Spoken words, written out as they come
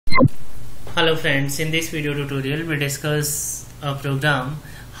Hello friends, in this video tutorial we discuss a program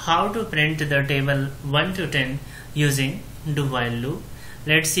how to print the table 1 to 10 using do while loop.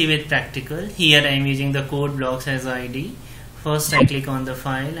 Let's see with practical. Here I am using the code blocks as ID. First I click on the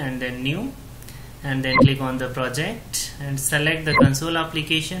file and then new, and then click on the project and select the console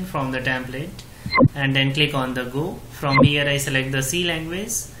application from the template, and then click on the go. From here I select the C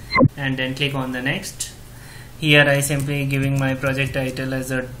language and then click on the next. Here I simply giving my project title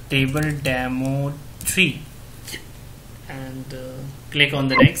as a table demo 3 and click on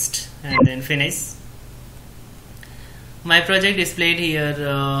the next and then finish. My project displayed here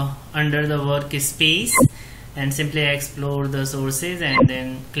under the workspace, and simply explore the sources and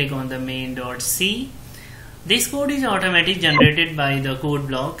then click on the main.c. This code is automatically generated by the code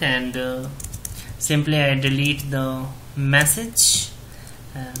block, and simply I delete the message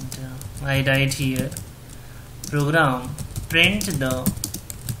and I write here program print the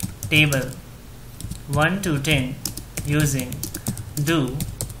table 1 to 10 using do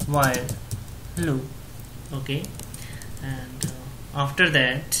while loop. Okay, and after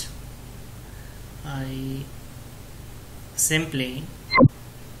that I simply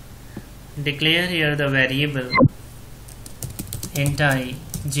declare here the variable int I,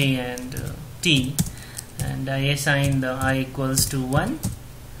 j and t, and I assign the I equals to 1,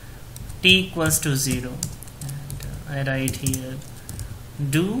 t equals to 0. I write here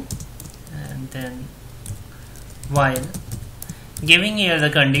do and then while, giving here the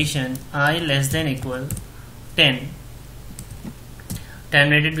condition I less than equal 10,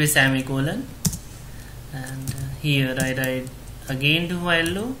 terminated with semicolon, and here I write again do while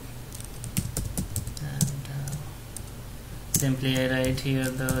loop, and simply I write here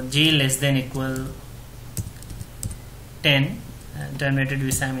the j less than equal 10 and terminated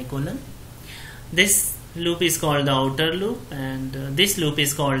with semicolon. This loop is called the outer loop, and this loop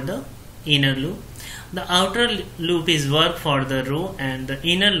is called the inner loop. The outer loop is work for the row and the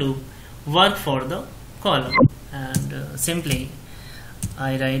inner loop work for the column, and simply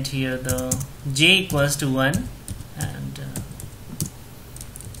I write here the j equals to 1, and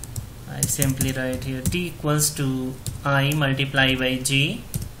I simply write here t equals to I multiply by j,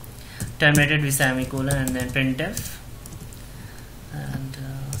 terminated with semicolon, and then printf, and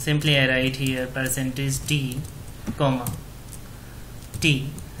simply I write here percentage d comma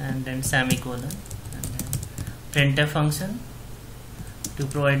t and then semicolon, and then printf function to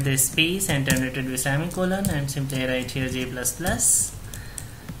provide the space and terminated with semicolon, and simply I write here j plus plus,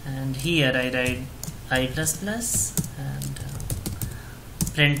 and here I write I plus plus, and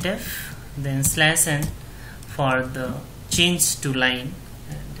printf, then slash n for the change to line,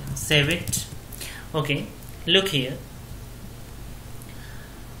 and then save it. Okay, look here,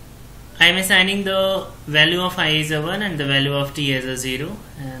 I am assigning the value of I as a 1 and the value of t as a 0,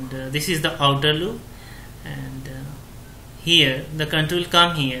 and this is the outer loop, and here the control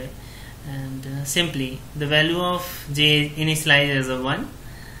come here, and simply the value of j initialize as a 1,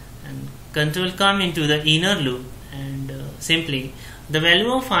 and control come into the inner loop, and simply the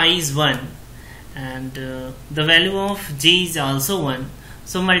value of I is 1 and the value of j is also 1,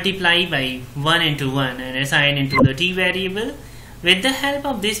 so multiply by 1 into 1 and assign into the t variable. With the help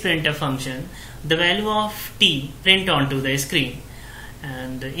of this printf function, the value of t print onto the screen,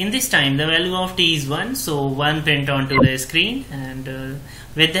 and in this time the value of t is 1, so 1 print onto the screen, and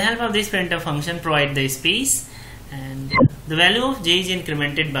with the help of this printf function provide the space, and the value of j is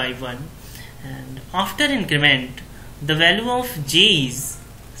incremented by 1, and after increment the value of j is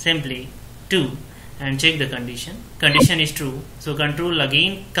simply 2, and check the condition is true, so control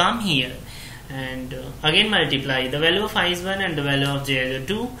again come here and again multiply the value of I is 1 and the value of j is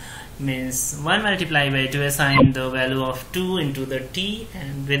 2, means 1 multiply by 2, assign the value of 2 into the t,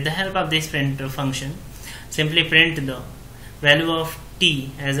 and with the help of this print function simply print the value of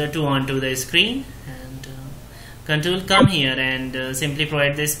t as a 2 onto the screen, and control come here and simply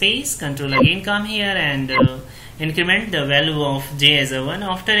provide the space, control again come here and increment the value of j as a 1,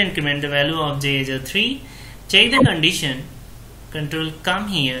 after increment the value of j as a 3, check the condition, control come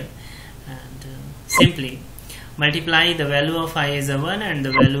here and simply multiply the value of I as a 1 and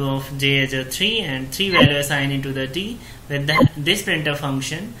the value of j as a 3, and 3 value assigned into the t. With this printf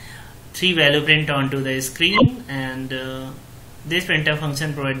function 3 value print onto the screen, and this printf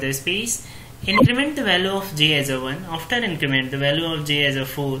function provide the space, increment the value of j as a 1, after increment the value of j as a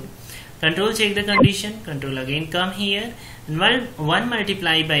 4, control check the condition, control again come here and 1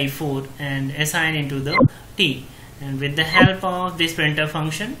 multiply by 4 and assign into the t, and with the help of this printf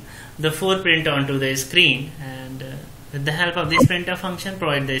function the 4 print onto the screen, and with the help of this printf function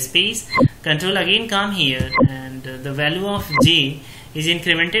provide the space, control again come here and the value of j is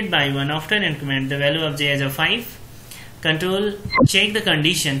incremented by 1. After increment the value of j as a 5. Control check the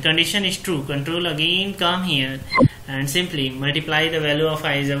condition is true. Control again come here and simply multiply the value of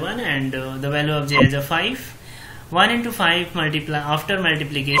I as a 1 and the value of j as a 5. 1 into 5 multiply after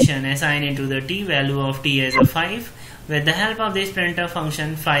multiplication assign into the t value of t as a 5. With the help of this printf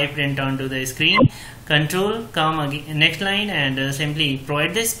function 5 print onto the screen. Control come again next line and simply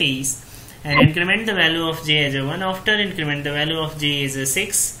provide the space and increment the value of j as a 1. After increment the value of j is a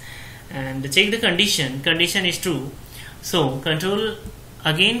 6 and check the condition is true. So control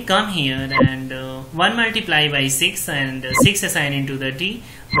again come here and 1 multiply by 6 and 6 assign into the t.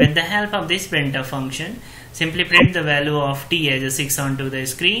 With the help of this printf function simply print the value of t as a 6 onto the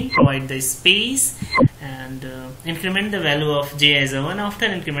screen. Provide the space and increment the value of j as a 1. After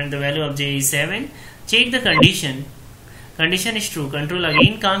increment the value of j is 7. Check the condition is true. Control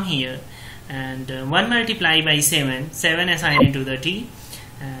again come here and 1 multiply by 7 assign into the t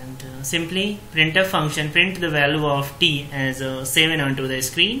and simply printf function print the value of t as 7 onto the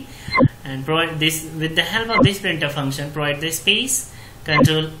screen and provide this. With the help of this printf function provide the space.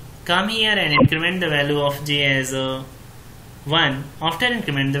 Control come here and increment the value of j as 1. After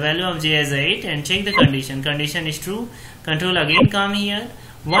increment the value of j as 8 and check the condition is true. Control again come here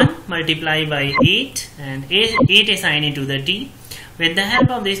 1 multiply by 8 and 8 assign into the t. With the help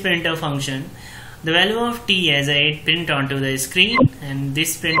of this printf function the value of t as 8 print onto the screen and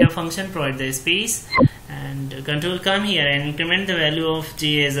this printf function provide the space and control come here and increment the value of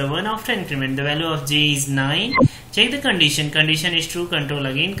j as 1. After increment the value of j is 9. Check the condition is true. Control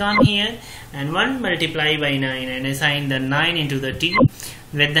again come here and 1 multiply by 9 and assign the 9 into the t.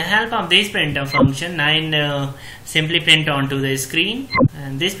 With the help of this printf function 9 simply print onto the screen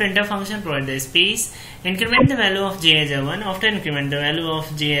and this printf function provide the space. Increment the value of j as 1. After increment the value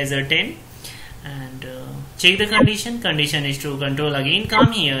of j as 10 and check the condition is true. Control again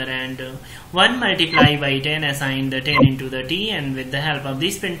come here and 1 multiply by 10 assign the 10 into the t and with the help of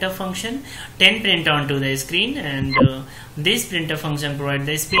this printf function 10 print onto the screen and this printf function provide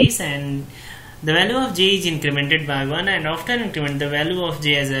the space and the value of j is incremented by 1 and after increment the value of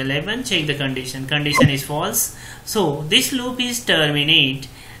j as 11. Check the condition is false. So this loop is terminate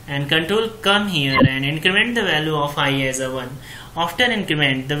and control come here and increment the value of I as a 1. After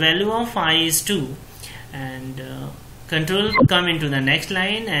increment the value of I is 2 and control come into the next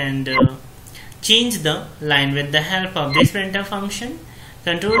line and change the line with the help of this printf function.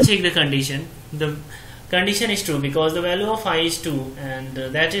 Control check the condition is true because the value of I is 2 and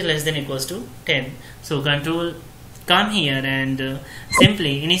that is less than equals to 10. So control come here and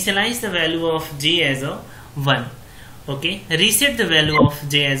simply initialize the value of j as a 1. Okay, reset the value of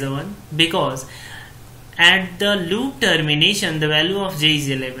j as a 1 because at the loop termination the value of j is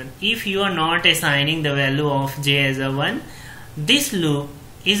 11. If you are not assigning the value of j as a 1 this loop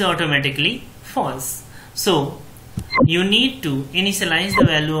is automatically false. So you need to initialize the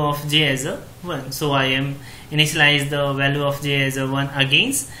value of j as a 1. So I am initialize the value of j as a 1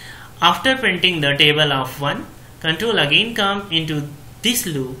 again. After printing the table of 1 control again come into this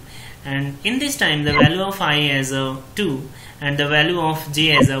loop and in this time the value of I as a 2 and the value of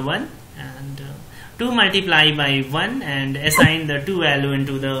j as a 1 and 2 multiply by 1 and assign the 2 value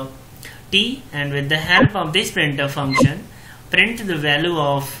into the t and with the help of this printf function print the value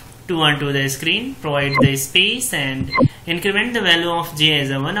of 2 onto the screen. Provide the space and increment the value of j as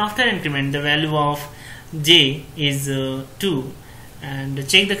a 1. After increment the value of j is 2 and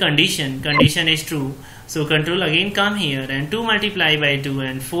check the condition is true. So control again come here and 2 multiply by 2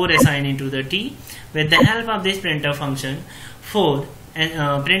 and 4 assign into the t. With the help of this printf function 4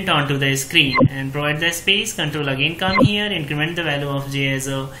 print onto the screen and provide the space. Control again come here increment the value of j as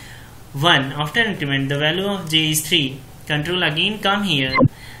a 1. After increment the value of j is 3. Control again come here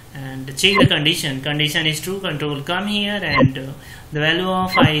and check the condition is true. Control come here and the value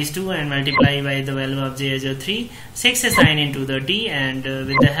of I is 2 and multiply by the value of j as a 3. 6 assign into the t and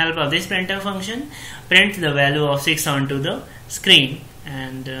with the help of this printf function print the value of 6 onto the screen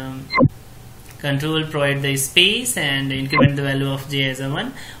and control provide the space and increment the value of j as a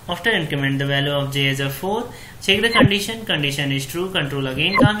 1. After increment the value of j as a 4. Check the condition is true. Control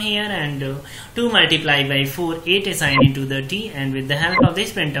again come here and 2 multiply by 4 8 assign into the t and with the help of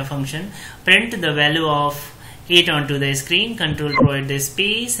this printf function print the value of 8 onto the screen. Control provide the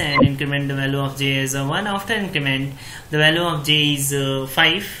space and increment the value of j as a 1. After increment the value of j is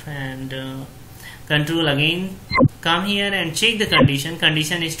 5 and control again come here and check the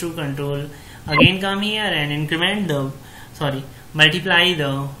condition is true. Control again come here and increment the multiply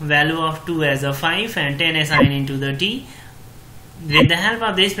the value of 2 as a 5 and 10 assign into the t. With the help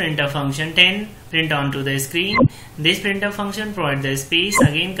of this printf function, 10 print onto the screen. This printf function provides the space.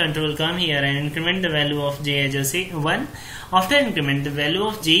 Again, control come here and increment the value of j as a 1. After increment the value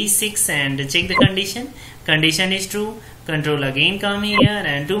of j is 6 and check the condition. Condition is true. Control again come here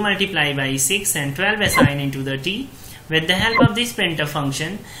and 2 multiply by 6 and 12 assign into the t. With the help of this printf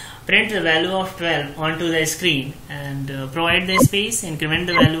function, print the value of 12 onto the screen and provide the space. Increment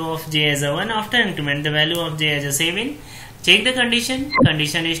the value of j as a 1. After increment the value of j as a 7. Check the condition.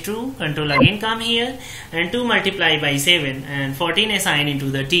 Condition is true. Control again come here and 2 multiply by 7 and 14 assign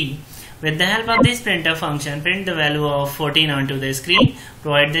into the t. With the help of this printf function, print the value of 14 onto the screen.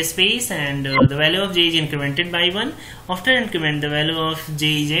 Provide the space and the value of j is incremented by 1. After increment the value of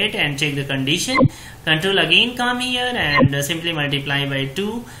j is 8 and check the condition. Control again come here and simply multiply by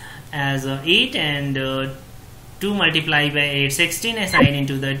 2 as 8 and 2 multiplied by 8, 16 assign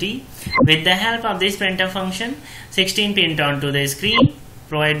into the t. With the help of this printf function, 16 print onto the screen.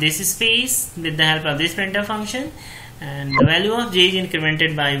 Provide this space with the help of this printf function and the value of j is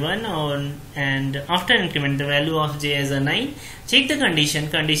incremented by 1 and after increment the value of j as a 9. Check the condition.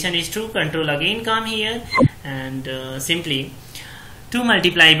 Condition is true. Control again come here and simply 2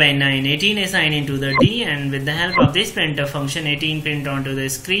 multiply by 9, 18 assign into the t, and with the help of this printf function 18 print onto the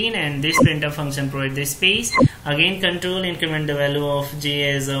screen and this printf function provide the space. Again control increment the value of j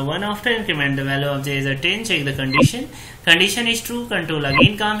as a 1. After increment the value of j as a 10. Check the condition. Condition is true. Control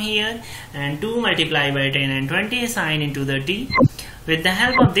again come here and 2 multiply by 10 and 20 assign into the t. With the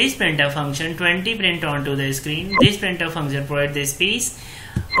help of this printf function 20 print onto the screen. This printf function provide the space.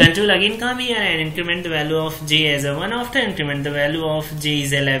 Control again come here and increment the value of j as a 1. After increment the value of j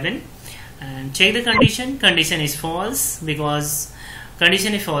is 11 and check the condition. Condition is false because the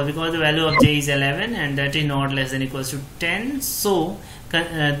value of j is 11 and that is not less than equals to 10. So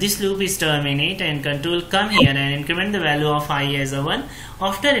this loop is terminate and control come here and increment the value of I as a 1.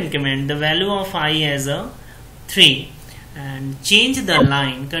 After increment the value of I as a 3 and change the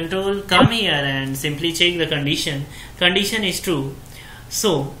line. Control come here and simply check the condition. Condition is true.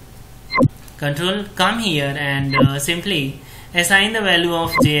 So control come here and simply assign the value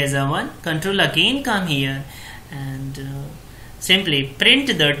of j as a 1. Control again come here and simply print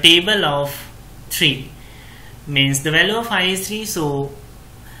the table of 3. Means the value of I is 3, so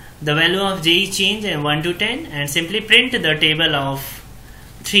the value of j is changed 1 to 10 and simply print the table of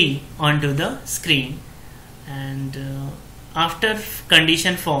 3 onto the screen. And after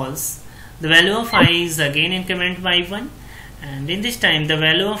condition false, the value of I is again increment by 1. And in this time the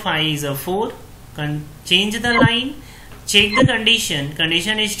value of I is a 4. Change the line, check the condition.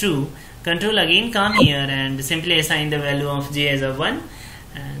 Condition is true. Control again come here and simply assign the value of j as a 1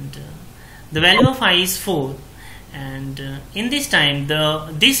 and the value of I is 4. And in this time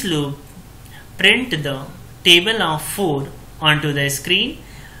this loop print the table of 4 onto the screen,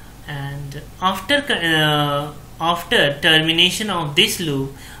 and after termination of this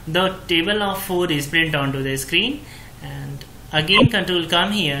loop the table of 4 is print onto the screen. And again control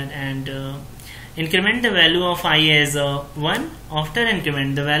come here and increment the value of I as 1. After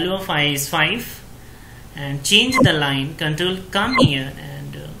increment the value of I is 5 and change the line. Control come here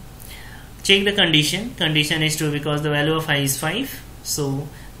and check the condition. Condition is true because the value of I is 5. So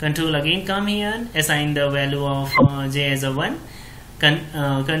control again come here, assign the value of j as a 1.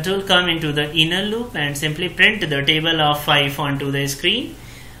 Control come into the inner loop and simply print the table of 5 onto the screen.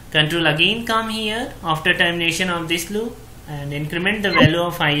 Control again come here after termination of this loop and increment the value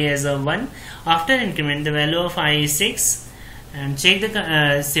of I as a 1. After increment the value of I is 6 and check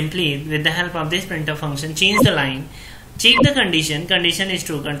the simply with the help of this printf function change the line. Check the condition. Condition is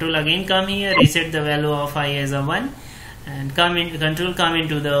true. Control again come here, reset the value of I as a 1 and control come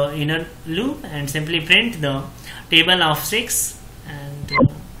into the inner loop and simply print the table of 6.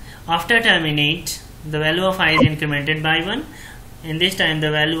 And after terminate the value of I is incremented by 1. In this time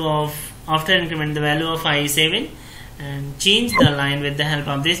the value of after increment the value of I is 7 and change the line with the help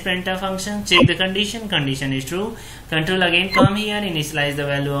of this printf function. Check the condition. Condition is true. Control again come here, initialize the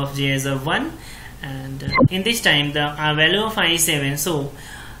value of j as a 1 and in this time the value of I is 7. So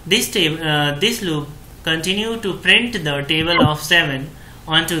this loop continue to print the table of 7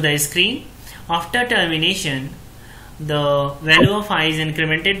 onto the screen. After termination the value of I is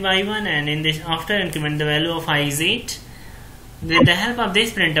incremented by 1 and in this after increment the value of I is 8. With the help of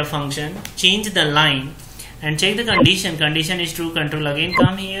this printf function change the line and check the condition. Condition is true. Control again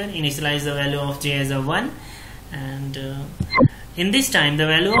come here, initialize the value of j as a 1 and in this time the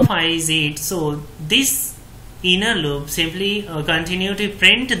value of I is 8. So this inner loop simply continue to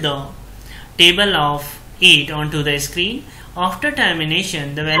print the table of 8 onto the screen. After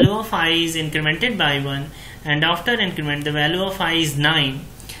termination the value of I is incremented by 1 and after increment the value of I is 9,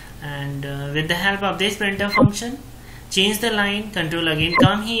 and with the help of this printf function change the line, control again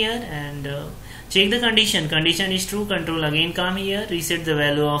come here and check the condition is true, control again come here, reset the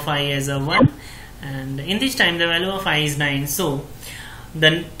value of I as a 1, and in this time the value of I is 9. So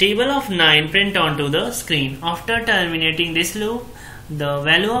the table of 9 print onto the screen. After terminating this loop, the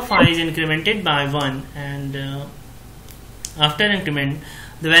value of I is incremented by 1, and after increment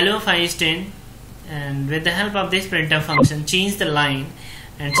the value of I is 10, and with the help of this printf function change the line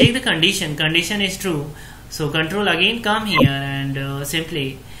and check the condition is true, so control again come here and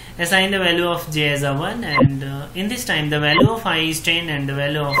simply assign the value of j as a 1, and in this time the value of I is 10 and the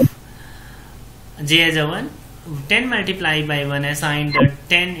value of j as a 1. 10 multiplied by 1, assign the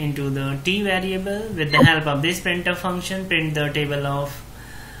 10 into the t variable. With the help of this printf function print the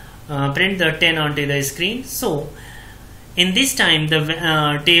 10 onto the screen. So in this time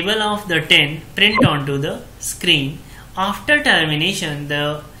the table of the 10 print onto the screen. After termination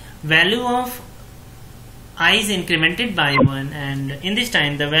the value of I is incremented by 1, and in this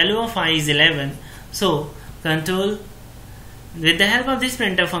time the value of I is 11. So control, with the help of this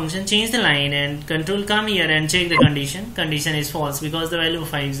printf function change the line and control come here and check the condition is false because the value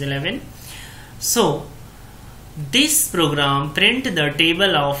of I is 11. So this program print the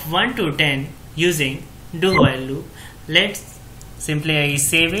table of 1 to 10 using do while loop. Let's simply I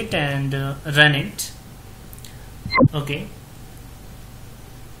save it and run it. Okay,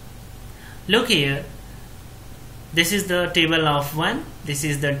 look here, this is the table of 1, this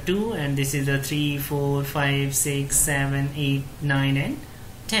is the 2, and this is the 3, 4, 5, 6, 7, 8, 9 and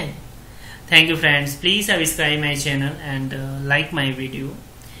 10. Thank you friends, please subscribe my channel and like my video,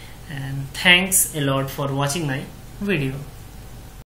 and thanks a lot for watching my video.